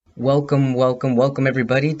Welcome,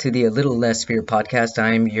 everybody, to the A Little Less Fear podcast.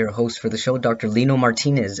 I'm your host for the show, Dr. Lino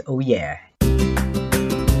Martinez. Oh, yeah.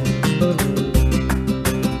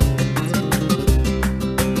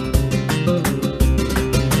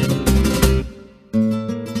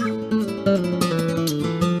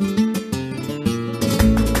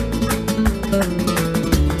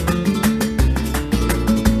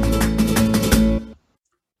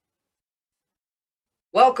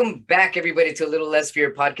 Welcome back, everybody, to A Little Less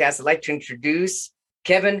Fear podcast. I'd like to introduce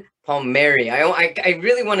Kevin Palmieri. I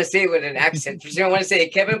really want to say it with an accent. For sure, I want to say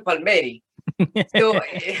Kevin Palmieri. So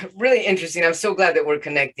really interesting. I'm so glad that we're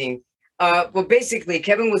connecting. Well, basically,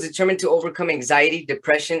 Kevin was determined to overcome anxiety,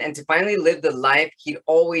 depression, and to finally live the life he'd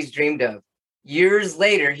always dreamed of. Years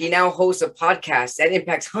later, he now hosts a podcast that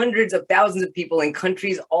impacts hundreds of thousands of people in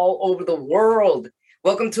countries all over the world.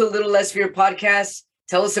 Welcome to A Little Less Fear podcast.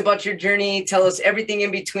 Tell us about your journey. Tell us everything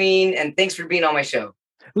in between. And thanks for being on my show.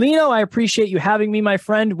 Lino, I appreciate you having me, my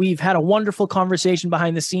friend. We've had a wonderful conversation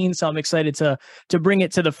behind the scenes, so I'm excited to bring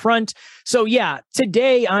it to the front. So yeah,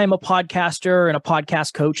 today I'm a podcaster and a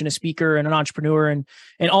podcast coach and a speaker and an entrepreneur and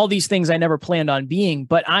all these things I never planned on being.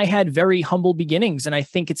 But I had very humble beginnings. And I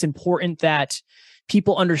think it's important that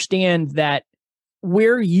people understand that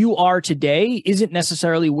where you are today isn't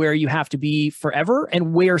necessarily where you have to be forever,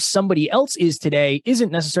 and where somebody else is today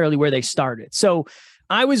isn't necessarily where they started. So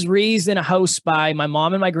I was raised in a house by my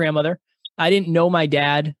mom and my grandmother. I didn't know my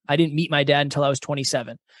dad. I didn't meet my dad until I was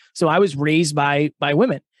 27. So I was raised by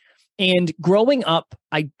women. And growing up,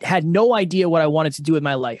 I had no idea what I wanted to do with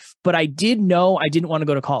my life, but I did know I didn't want to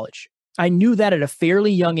go to college. I knew that at a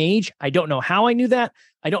fairly young age. I don't know how I knew that.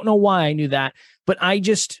 I don't know why I knew that, but I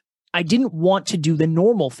didn't want to do the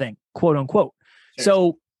normal thing, quote unquote. Sure.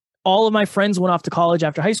 So all of my friends went off to college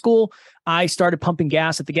after high school. I started pumping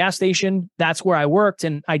gas at the gas station. That's where I worked,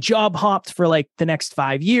 and I job hopped for like the next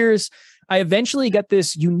 5 years. I eventually got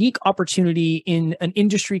this unique opportunity in an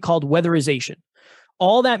industry called weatherization.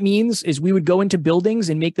 All that means is we would go into buildings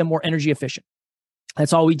and make them more energy efficient.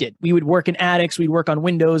 That's all we did. We would work in attics. We'd work on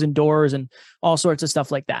windows and doors and all sorts of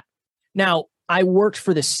stuff like that. Now, I worked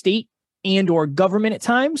for the state and or government at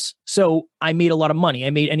times. So I made a lot of money.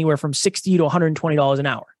 I made anywhere from $60 to $120 an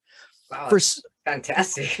hour. Wow,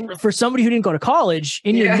 fantastic. For somebody who didn't go to college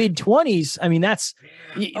in your mid 20s, I mean, that's,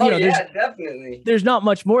 definitely. There's not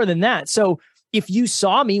much more than that. So if you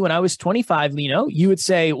saw me when I was 25, Lino, you would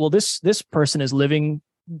say, well, this person is living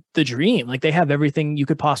the dream. Like they have everything you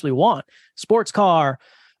could possibly want. Sports car,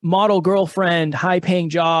 model girlfriend, high paying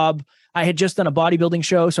job. I had just done a bodybuilding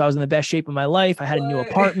show, so I was in the best shape of my life. I had a new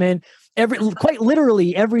apartment, quite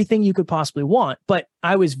literally everything you could possibly want, but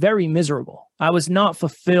I was very miserable. I was not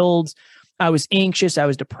fulfilled. I was anxious. I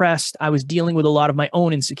was depressed. I was dealing with a lot of my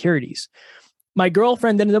own insecurities. My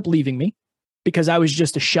girlfriend ended up leaving me because I was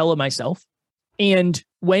just a shell of myself. And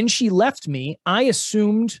when she left me, I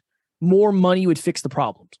assumed more money would fix the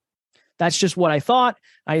problems. That's just what I thought.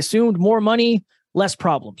 I assumed more money, less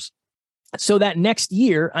problems. So that next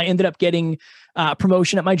year, I ended up getting a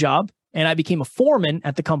promotion at my job, and I became a foreman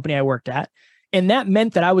at the company I worked at. And that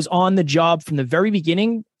meant that I was on the job from the very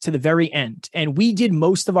beginning to the very end. And we did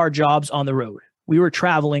most of our jobs on the road. We were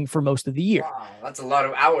traveling for most of the year. Wow, that's a lot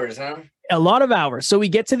of hours, huh? A lot of hours. So we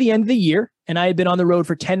get to the end of the year, and I had been on the road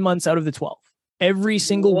for 10 months out of the 12. Every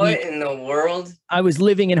single week. What in the world? I was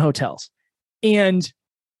living in hotels. And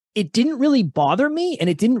it didn't really bother me, and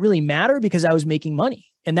it didn't really matter because I was making money.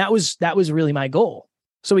 And that was really my goal.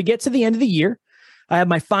 So we get to the end of the year. I have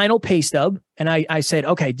my final pay stub, and I said,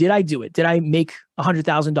 okay, did I do it? Did I make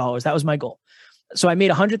 $100,000? That was my goal. So I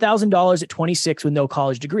made $100,000 at 26 with no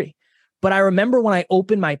college degree. But I remember when I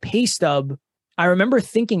opened my pay stub, I remember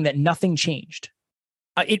thinking that nothing changed.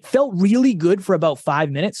 It felt really good for about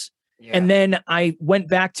 5 minutes. Yeah. And then I went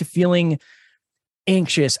back to feeling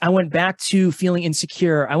anxious. I went back to feeling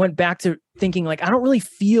insecure. I went back to thinking like, I don't really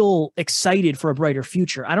feel excited for a brighter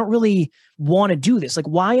future. I don't really want to do this. Like,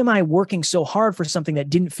 why am I working so hard for something that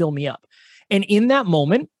didn't fill me up? And in that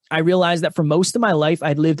moment, I realized that for most of my life,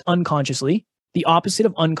 I'd lived unconsciously. The opposite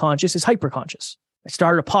of unconscious is hyperconscious. I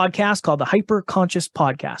started a podcast called the Hyper Conscious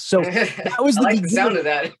Podcast. So that was I like the sound of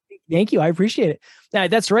that. Thank you. I appreciate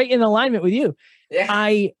it. That's right in alignment with you.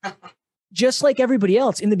 Yeah. Just like everybody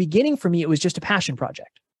else, in the beginning for me, it was just a passion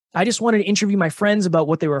project. I just wanted to interview my friends about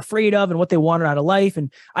what they were afraid of and what they wanted out of life.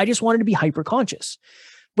 And I just wanted to be hyper conscious.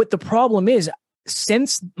 But the problem is,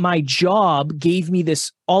 since my job gave me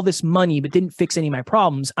all this money, but didn't fix any of my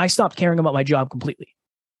problems, I stopped caring about my job completely.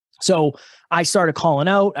 So I started calling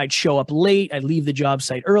out. I'd show up late. I'd leave the job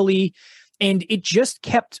site early. And it just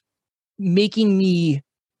kept making me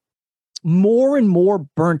more and more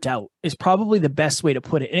burnt out is probably the best way to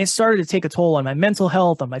put it. And it started to take a toll on my mental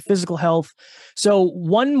health, on my physical health. So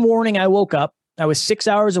one morning I woke up, I was 6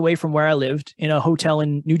 hours away from where I lived in a hotel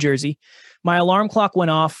in New Jersey. My alarm clock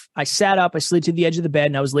went off. I sat up, I slid to the edge of the bed,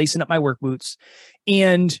 and I was lacing up my work boots.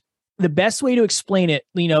 And the best way to explain it,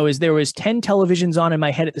 is there was 10 televisions on in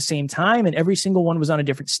my head at the same time, and every single one was on a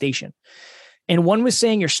different station. And one was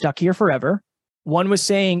saying, you're stuck here forever. One was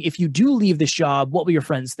saying, if you do leave this job, what will your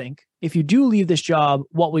friends think? If you do leave this job,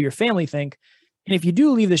 what will your family think? And if you do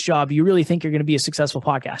leave this job, you really think you're going to be a successful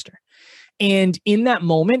podcaster? And in that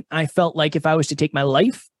moment, I felt like if I was to take my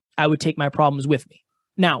life, I would take my problems with me.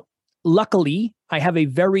 Now, luckily, I have a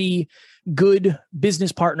very good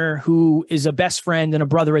business partner who is a best friend and a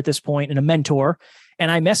brother at this point and a mentor. And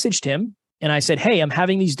I messaged him and I said, hey, I'm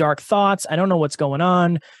having these dark thoughts. I don't know what's going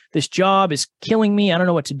on. This job is killing me. I don't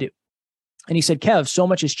know what to do. And he said, Kev, so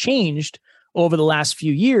much has changed over the last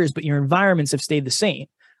few years, but your environments have stayed the same.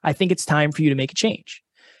 I think it's time for you to make a change.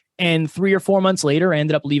 And 3 or 4 months later, I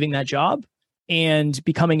ended up leaving that job and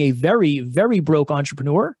becoming a very, very broke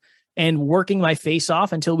entrepreneur and working my face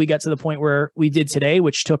off until we got to the point where we did today,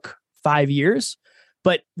 which took 5 years.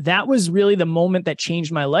 But that was really the moment that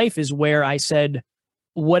changed my life, is where I said,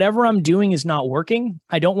 whatever I'm doing is not working.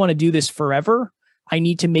 I don't want to do this forever. I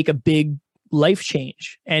need to make a big life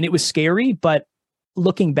change. And it was scary, but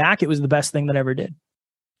looking back, it was the best thing that I ever did.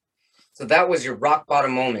 So that was your rock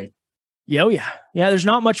bottom moment. Yeah, yeah. There's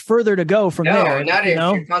not much further to go from there. No, not if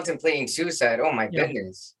you're contemplating suicide. Oh my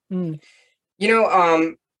goodness. Mm.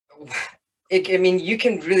 You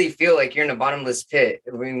can really feel like you're in a bottomless pit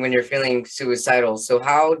when you're feeling suicidal. So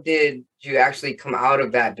how did you actually come out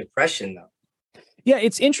of that depression though? Yeah,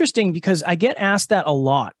 it's interesting because I get asked that a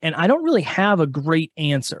lot and I don't really have a great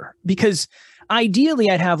answer, because ideally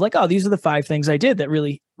I'd have like, oh, these are the 5 things I did that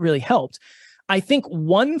really, really helped. I think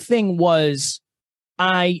one thing was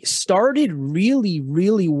I started really,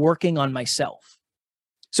 really working on myself.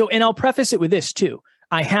 So, and I'll preface it with this too.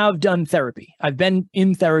 I have done therapy. I've been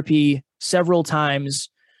in therapy several times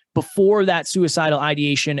before that suicidal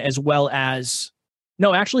ideation, as well as,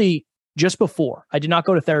 no, actually just before. I did not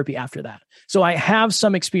go to therapy after that. So I have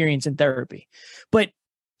some experience in therapy. But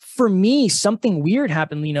for me, something weird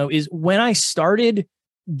happened, is when I started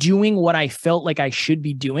doing what I felt like I should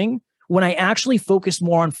be doing, when I actually focused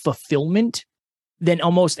more on fulfillment than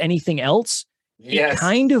almost anything else, It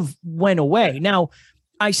kind of went away. Now,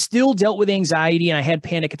 I still dealt with anxiety and I had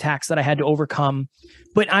panic attacks that I had to overcome,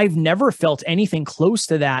 but I've never felt anything close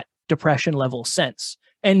to that depression level since.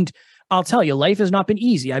 And I'll tell you, life has not been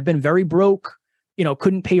easy. I've been very broke,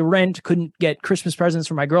 couldn't pay rent, couldn't get Christmas presents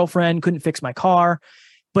for my girlfriend, couldn't fix my car,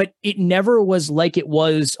 but it never was like it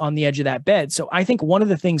was on the edge of that bed. So I think one of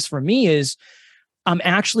the things for me is I'm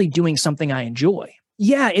actually doing something I enjoy.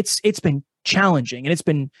 Yeah, it's been challenging and it's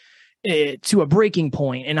been to a breaking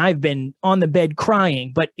point, and I've been on the bed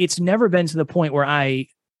crying, but it's never been to the point where I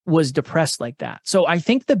was depressed like that. So I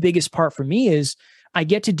think the biggest part for me is I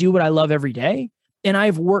get to do what I love every day. And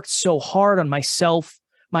I've worked so hard on myself,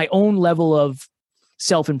 my own level of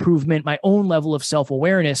self-improvement, my own level of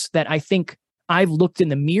self-awareness, that I think I've looked in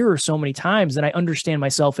the mirror so many times that I understand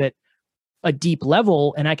myself at a deep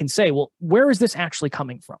level. And I can say, well, where is this actually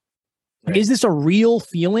coming from? Like, is this a real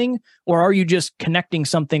feeling, or are you just connecting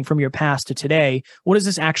something from your past to today? What does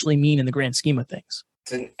this actually mean in the grand scheme of things?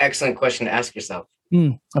 It's an excellent question to ask yourself.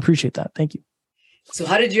 I appreciate that. Thank you. So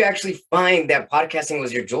how did you actually find that podcasting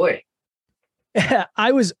was your joy?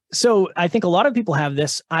 I think a lot of people have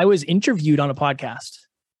this. I was interviewed on a podcast,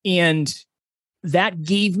 and that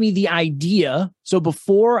gave me the idea. So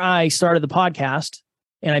before I started the podcast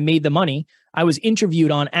and I made the money, I was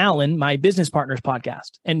interviewed on Alan, my business partner's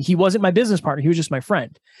podcast, and he wasn't my business partner. He was just my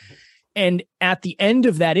friend. And at the end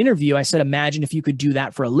of that interview, I said, imagine if you could do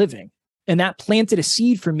that for a living. And that planted a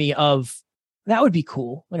seed for me of, that would be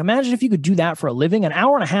cool. Like, imagine if you could do that for a living. An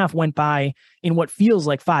hour and a half went by in what feels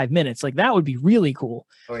like 5 minutes. Like, that would be really cool.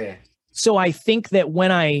 Oh yeah. So I think that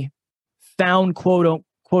when I found quote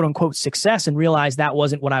unquote success and realized that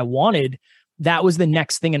wasn't what I wanted, that was the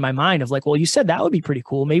next thing in my mind of like, well, you said that would be pretty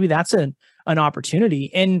cool. Maybe that's an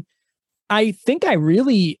opportunity. And I think I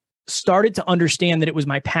really started to understand that it was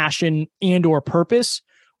my passion and or purpose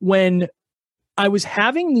when I was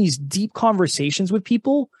having these deep conversations with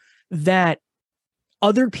people that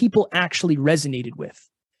other people actually resonated with.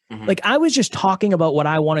 Mm-hmm. Like, I was just talking about what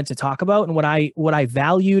I wanted to talk about and what I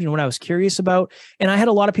valued and what I was curious about. And I had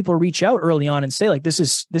a lot of people reach out early on and say, like, this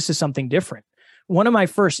is something different. One of my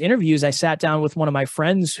first interviews, I sat down with one of my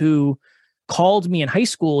friends who called me in high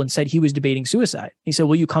school and said he was debating suicide. He said,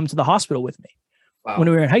 will you come to the hospital with me? Wow. When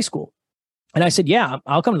we were in high school? And I said, yeah,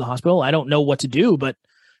 I'll come to the hospital. I don't know what to do, but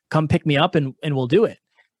come pick me up and we'll do it.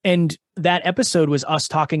 And that episode was us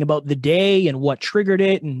talking about the day and what triggered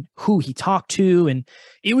it and who he talked to. And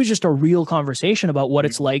it was just a real conversation about what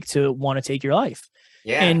it's like to want to take your life.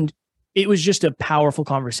 Yeah. And it was just a powerful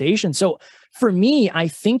conversation. So for me, I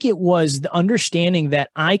think it was the understanding that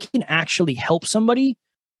I can actually help somebody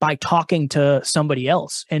by talking to somebody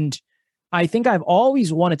else. And I think I've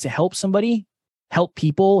always wanted to help somebody, help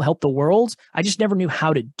people, help the world. I just never knew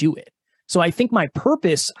how to do it. So I think my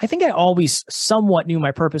purpose, I think I always somewhat knew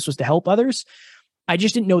my purpose was to help others. I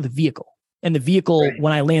just didn't know the vehicle. And the vehicle, right,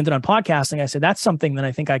 when I landed on podcasting, I said, that's something that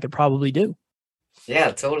I think I could probably do.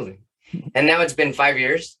 Yeah, totally. And now it's been 5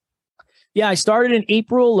 years. Yeah, I started in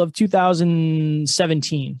April of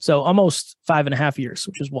 2017. So almost 5.5 years,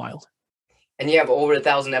 which is wild. And you have over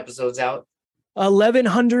 1,000 episodes out?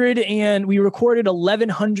 1,100, and we recorded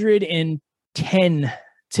 1,110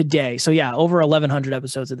 today. So yeah, over 1,100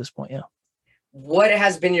 episodes at this point. Yeah. What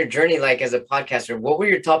has been your journey like as a podcaster? What were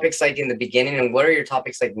your topics like in the beginning, and what are your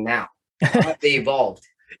topics like now? How have they evolved?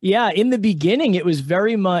 Yeah, in the beginning, it was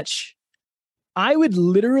very much, I would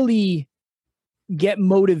literally get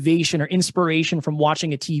motivation or inspiration from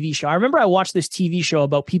watching a TV show. I remember I watched this TV show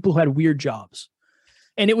about people who had weird jobs.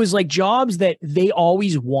 And it was like jobs that they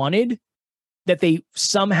always wanted, that they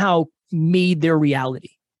somehow made their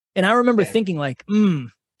reality. And I remember thinking like,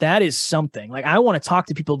 that is something. Like, I want to talk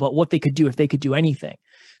to people about what they could do if they could do anything.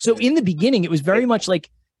 So in the beginning, it was very much like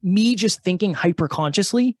me just thinking hyper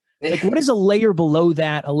consciously, like, what is a layer below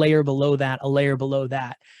that, a layer below that, a layer below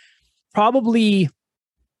that? Probably,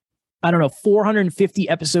 I don't know, 450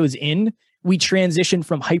 episodes in, we transitioned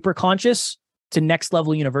from hyper conscious to next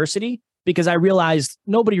level university, because I realized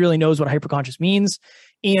nobody really knows what hyperconscious means.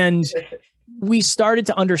 And we started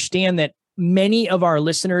to understand that many of our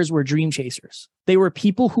listeners were dream chasers. They were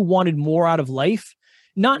people who wanted more out of life,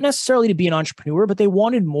 not necessarily to be an entrepreneur, but they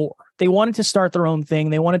wanted more. They wanted to start their own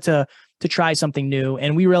thing. They wanted to try something new.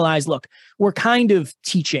 And we realized, look, we're kind of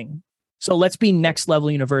teaching. So let's be next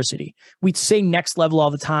level university. We say next level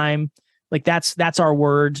all the time. Like that's our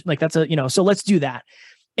word. Like that's so let's do that.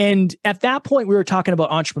 And at that point, we were talking about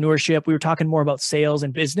entrepreneurship. We were talking more about sales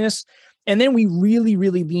and business. And then we really,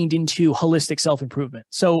 really leaned into holistic self-improvement.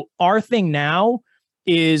 So our thing now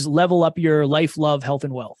is level up your life, love, health,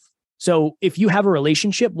 and wealth. So if you have a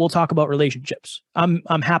relationship, we'll talk about relationships. I'm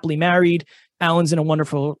happily married. Alan's in a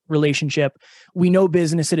wonderful relationship. We know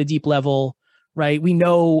business at a deep level, right? We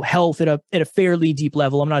know health at a fairly deep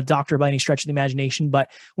level. I'm not a doctor by any stretch of the imagination, but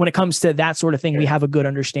when it comes to that sort of thing, we have a good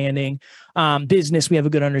understanding. Business, we have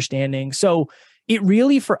a good understanding. So it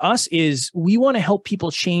really, for us, is we want to help people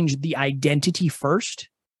change the identity first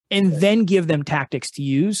and then give them tactics to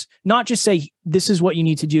use, not just say, this is what you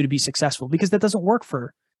need to do to be successful, because that doesn't work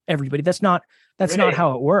for everybody. That's not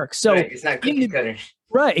how it works. So it's not cookie cutter.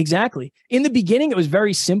 Right, exactly. In the beginning, it was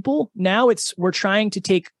very simple. Now we're trying to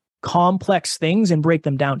take complex things and break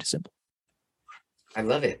them down to simple. I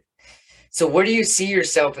love it. So where do you see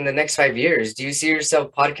yourself in the next 5 years? Do you see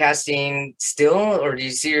yourself podcasting still, or do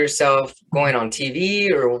you see yourself going on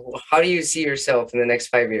TV, or how do you see yourself in the next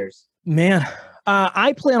 5 years? Man,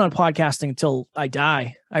 I plan on podcasting until I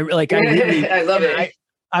die. I really, I love it.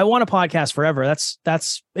 I want to podcast forever.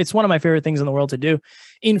 It's one of my favorite things in the world to do.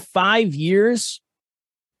 In 5 years,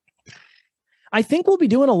 I think we'll be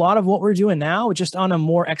doing a lot of what we're doing now, just on a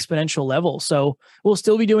more exponential level. So we'll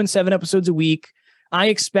still be doing 7 episodes a week. I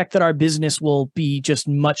expect that our business will be just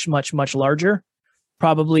much, much, much larger.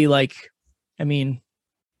 Probably I'd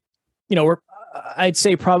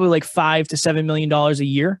say probably like $5 to $7 million a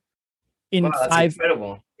year in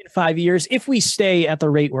incredible. In 5 years, if we stay at the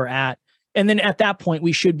rate we're at. And then at that point,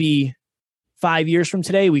 we should be 5 years from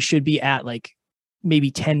today, we should be at like maybe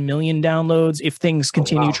 10 million downloads if things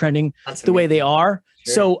continue trending the way they are.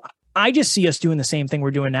 Sure. So I just see us doing the same thing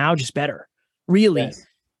we're doing now, just better, really. Yes.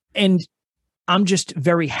 And I'm just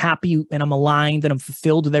very happy, and I'm aligned, and I'm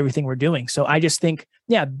fulfilled with everything we're doing. So I just think,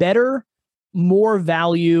 better, more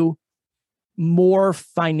value, more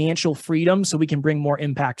financial freedom, so we can bring more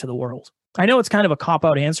impact to the world. I know it's kind of a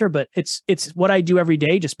cop-out answer, but it's what I do every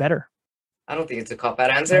day, just better. I don't think it's a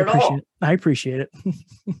cop-out answer at all. I appreciate it.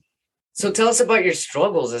 So tell us about your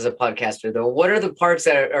struggles as a podcaster, though. What are the parts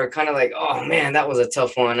that are kind of like, oh man, that was a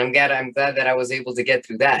tough one. I'm glad that I was able to get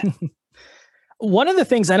through that. One of the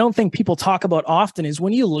things I don't think people talk about often is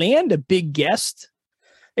when you land a big guest,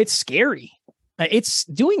 it's scary.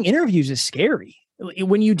 Doing interviews is scary.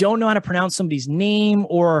 When you don't know how to pronounce somebody's name,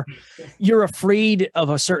 or you're afraid of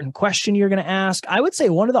a certain question you're going to ask. I would say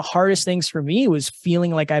one of the hardest things for me was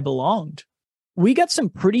feeling like I belonged. We got some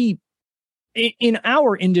pretty in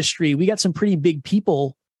our industry, we got some pretty big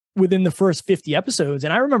people within the first 50 episodes.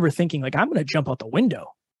 And I remember thinking like, I'm going to jump out the window.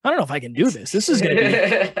 I don't know if I can do this. This is going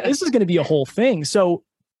to be a whole thing. So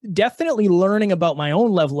definitely learning about my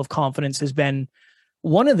own level of confidence has been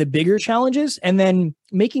one of the bigger challenges. And then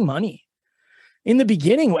making money. In the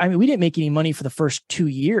beginning, I mean, we didn't make any money for the first 2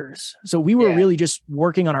 years. So we were really just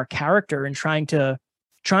working on our character and trying to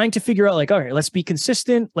figure out like, all right, let's be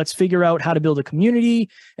consistent. Let's figure out how to build a community.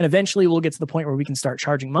 And eventually we'll get to the point where we can start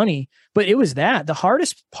charging money. But it was the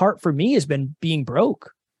hardest part for me has been being broke,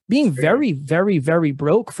 being very, very, very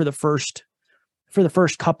broke for the first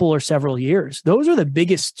couple or several years. Those are the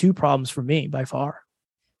biggest two problems for me by far.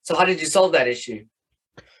 So how did you solve that issue?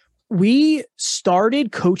 We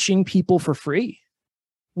started coaching people for free.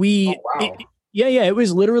 It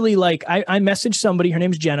was literally like, I messaged somebody, her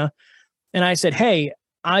name's Jenna. And I said, hey,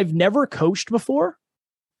 I've never coached before.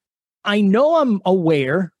 I know I'm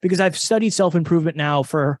aware because I've studied self-improvement now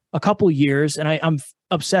for a couple years and I'm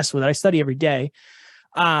obsessed with it. I study every day.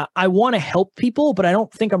 I want to help people, but I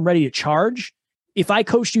don't think I'm ready to charge. If I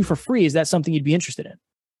coached you for free, is that something you'd be interested in?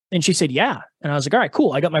 And she said, yeah. And I was like, all right,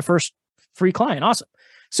 cool. I got my first free client. Awesome.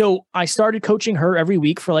 So I started coaching her every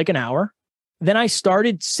week for like an hour. Then I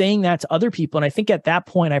started saying that to other people. And I think at that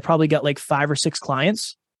point, I probably got like 5 or 6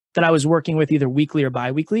 clients that I was working with either weekly or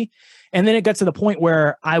biweekly. And then it got to the point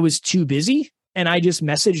where I was too busy and I just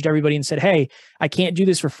messaged everybody and said, hey, I can't do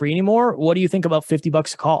this for free anymore. What do you think about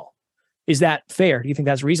 $50 a call? Is that fair? Do you think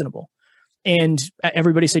that's reasonable? And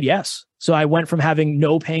everybody said yes. So I went from having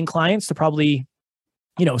no paying clients to probably,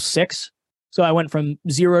 6. So I went from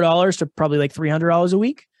 $0 to probably like $300 a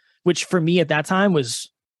week, which for me at that time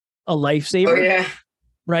was a lifesaver. Oh, yeah.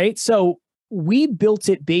 Right. So we built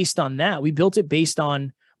it based on that. We built it based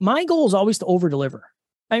on my goal is always to over deliver.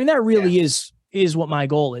 I mean, that really is what my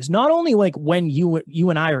goal is. Not only like when you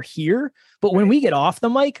and I are here, but when we get off the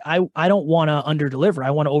mic, I don't want to under deliver.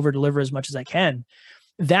 I want to over deliver as much as I can.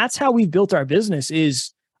 That's how we've built our business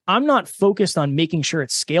is I'm not focused on making sure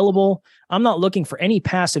it's scalable. I'm not looking for any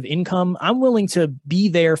passive income. I'm willing to be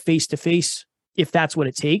there face to face if that's what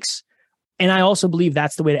it takes. And I also believe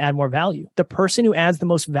that's the way to add more value. The person who adds the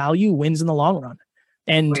most value wins in the long run.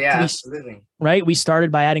 And absolutely. Right. We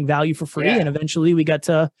started by adding value for free and eventually we got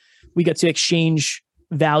to exchange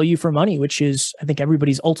value for money, which is, I think,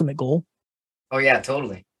 everybody's ultimate goal. Oh yeah,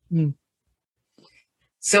 totally.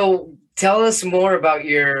 So tell us more about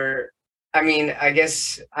I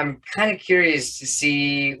guess I'm kind of curious to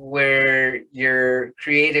see where your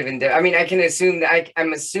creative I can assume that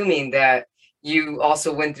I'm assuming that you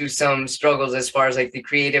also went through some struggles as far as like the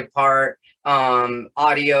creative part,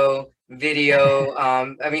 audio,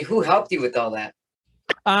 video. Who helped you with all that?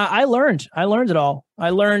 I learned it all.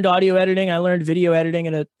 I learned audio editing. I learned video editing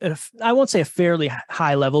at I won't say a fairly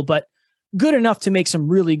high level, but good enough to make some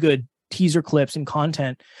really good teaser clips and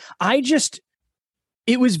content.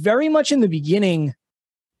 It was very much in the beginning,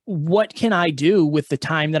 what can I do with the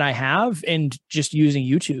time that I have and just using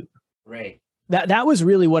YouTube? Right. That was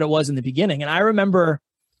really what it was in the beginning. And I remember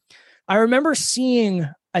seeing,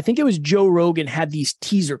 I think it was Joe Rogan had these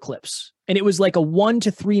teaser clips and it was like a 1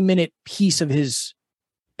 to 3 minute piece of his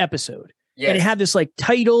episode. Yes. And it had this like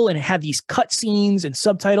title and it had these cut scenes and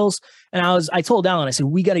subtitles. And I told Alan, I said,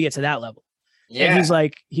 we got to get to that level. Yeah. And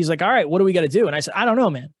he's like, all right, what do we got to do? And I said, I don't know,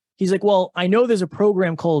 man. He's like, well, I know there's a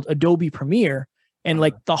program called Adobe Premiere and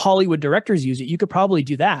like the Hollywood directors use it. You could probably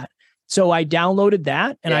do that. So I downloaded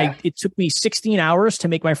that and it took me 16 hours to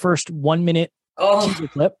make my first 1 minute teaser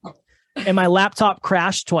clip. And my laptop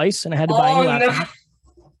crashed twice and I had to buy a new laptop.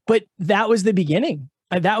 No. But that was the beginning.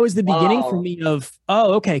 That was the beginning for me of,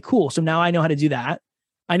 okay, cool. So now I know how to do that.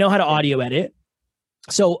 I know how to audio edit.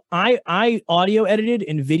 So I audio edited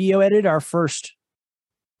and video edited our first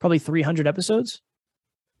probably 300 episodes.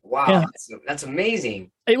 Wow. Yeah. That's amazing.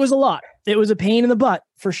 It was a lot. It was a pain in the butt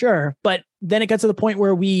for sure. But then it got to the point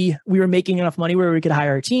where we were making enough money where we could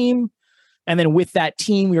hire a team. And then with that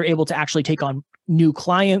team, we were able to actually take on new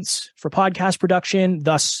clients for podcast production,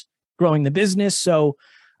 thus growing the business. So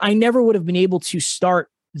I never would have been able to start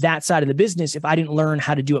that side of the business if I didn't learn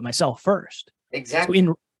how to do it myself first. Exactly.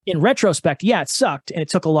 So in retrospect, it sucked and it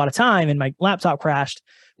took a lot of time and my laptop crashed.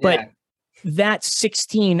 But that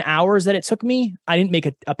 16 hours that it took me, I didn't make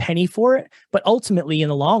a penny for it. But ultimately, in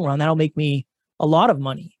the long run, that'll make me a lot of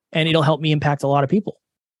money and it'll help me impact a lot of people.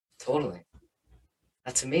 Totally.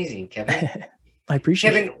 That's amazing, Kevin. I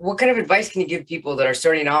appreciate Kevin, what kind of advice can you give people that are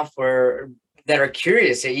starting off or that are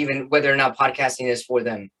curious even whether or not podcasting is for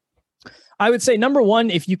them? I would say, number one,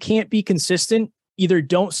 if you can't be consistent, either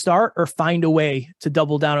don't start or find a way to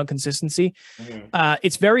double down on consistency. Mm-hmm.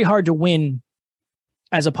 It's very hard to win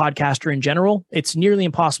as a podcaster in general. It's nearly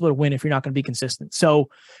impossible to win if you're not going to be consistent. So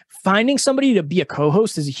finding somebody to be a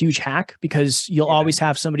co-host is a huge hack because you'll always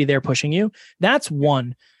have somebody there pushing you. That's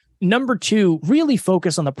one. Number two, really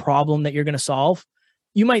focus on the problem that you're going to solve.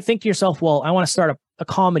 You might think to yourself, well, I want to start a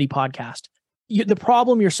comedy podcast. The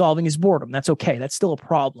problem you're solving is boredom. That's okay. That's still a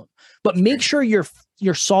problem. But make sure you're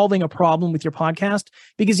solving a problem with your podcast,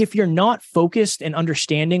 because if you're not focused and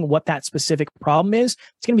understanding what that specific problem is,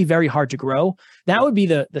 it's going to be very hard to grow. That would be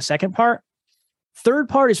the second part. Third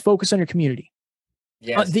part is focus on your community.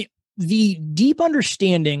 Yes. The deep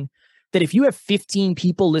understanding that if you have 15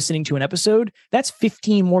 people listening to an episode, that's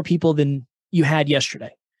 15 more people than you had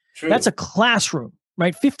yesterday. True. That's a classroom,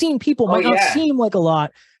 right? 15 people might not seem like a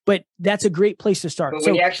lot, but that's a great place to start. But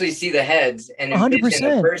when you actually see the heads and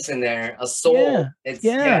 100% a person there, a soul, it adds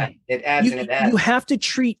and it adds. You have to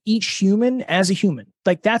treat each human as a human.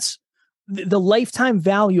 Like that's the lifetime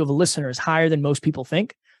value of a listener is higher than most people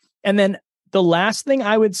think. And then the last thing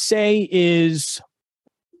I would say is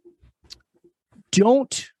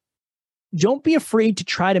don't be afraid to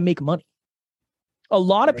try to make money. A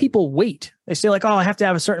lot of people wait. They say like, oh, I have to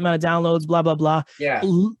have a certain amount of downloads, blah, blah, blah. Yeah.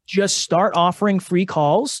 Just start offering free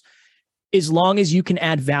calls as long as you can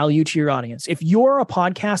add value to your audience. If you're a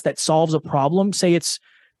podcast that solves a problem, say it's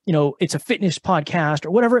a fitness podcast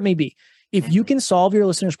or whatever it may be. If you can solve your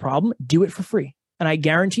listener's problem, do it for free. And I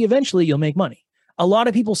guarantee eventually you'll make money. A lot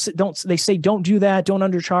of people don't do that. Don't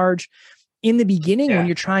undercharge. In the beginning, when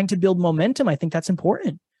you're trying to build momentum, I think that's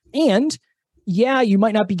important. And you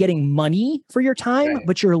might not be getting money for your time,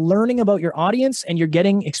 but you're learning about your audience and you're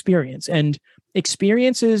getting experience, and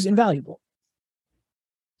experience is invaluable.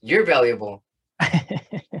 You're valuable.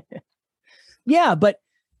 Yeah. But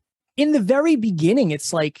in the very beginning,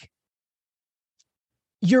 it's like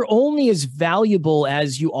you're only as valuable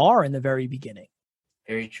as you are in the very beginning.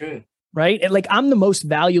 Very true. Right. And like I'm the most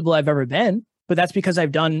valuable I've ever been, but that's because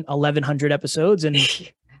I've done 1,100 episodes and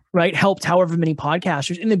helped however many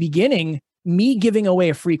podcasters. In the beginning, me giving away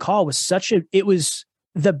a free call was it was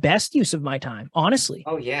the best use of my time, honestly.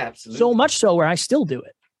 Oh yeah, absolutely. So much so where I still do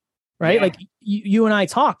it. Right. Yeah. Like you and I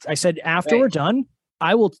talked, I said, after we're done,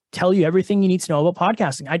 I will tell you everything you need to know about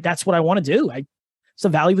podcasting. That's what I want to do. It's a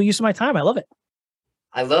valuable use of my time. I love it.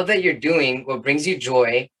 I love that you're doing what brings you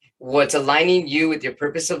joy, what's aligning you with your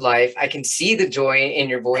purpose of life. I can see the joy in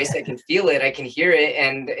your voice. I can feel it. I can hear it.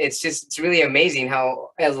 And it's really amazing how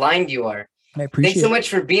aligned you are. I appreciate it. Thanks so much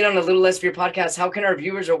for being on A Little Less Fear podcast. How can our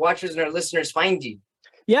viewers or watchers and our listeners find you?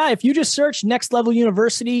 Yeah, if you just search Next Level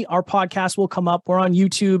University, our podcast will come up. We're on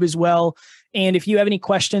YouTube as well. And if you have any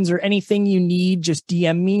questions or anything you need, just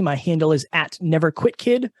DM me. My handle is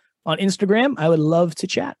 @NeverQuitKid on Instagram. I would love to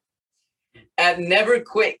chat.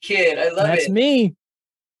 @NeverQuitKid. I love it. That's me.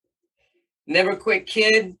 Never Quit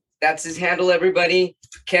Kid. That's his handle, everybody.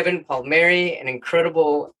 Kevin Palmieri, an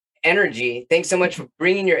incredible energy. Thanks so much for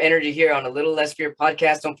bringing your energy here on A Little Less Fear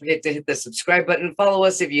podcast. Don't forget to hit the subscribe button. Follow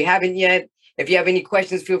us if you haven't yet. If you have any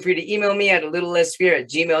questions, feel free to email me at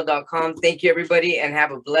alittlelessfear@gmail.com. Thank you, everybody, and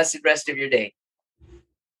have a blessed rest of your day.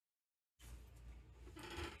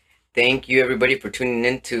 Thank you, everybody, for tuning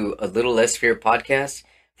in to A Little Less Fear podcast.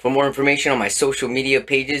 For more information on my social media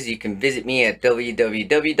pages, you can visit me at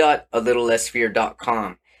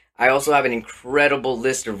www.alittlelessfear.com. I also have an incredible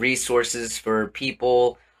list of resources for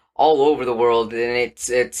people all over the world, and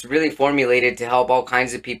it's really formulated to help all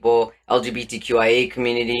kinds of people, LGBTQIA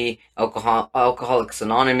community, Alcoholics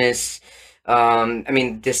Anonymous,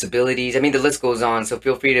 disabilities. The list goes on. So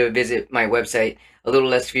feel free to visit my website,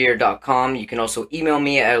 alittlelessfear.com. You can also email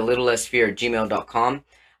me at alittlelessfear@gmail.com.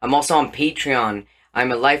 I'm also on Patreon.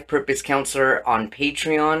 I'm a life purpose counselor on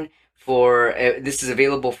Patreon. This is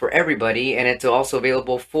available for everybody, and it's also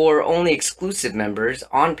available for only exclusive members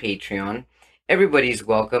on Patreon. Everybody's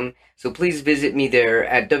welcome. So please visit me there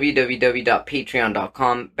at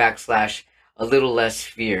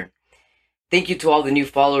www.patreon.com/alittlelessfear. Thank you to all the new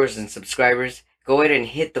followers and subscribers. Go ahead and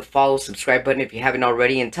hit the follow, subscribe button if you haven't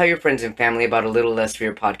already, and tell your friends and family about A Little Less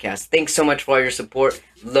Fear podcast. Thanks so much for all your support.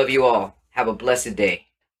 Love you all. Have a blessed day.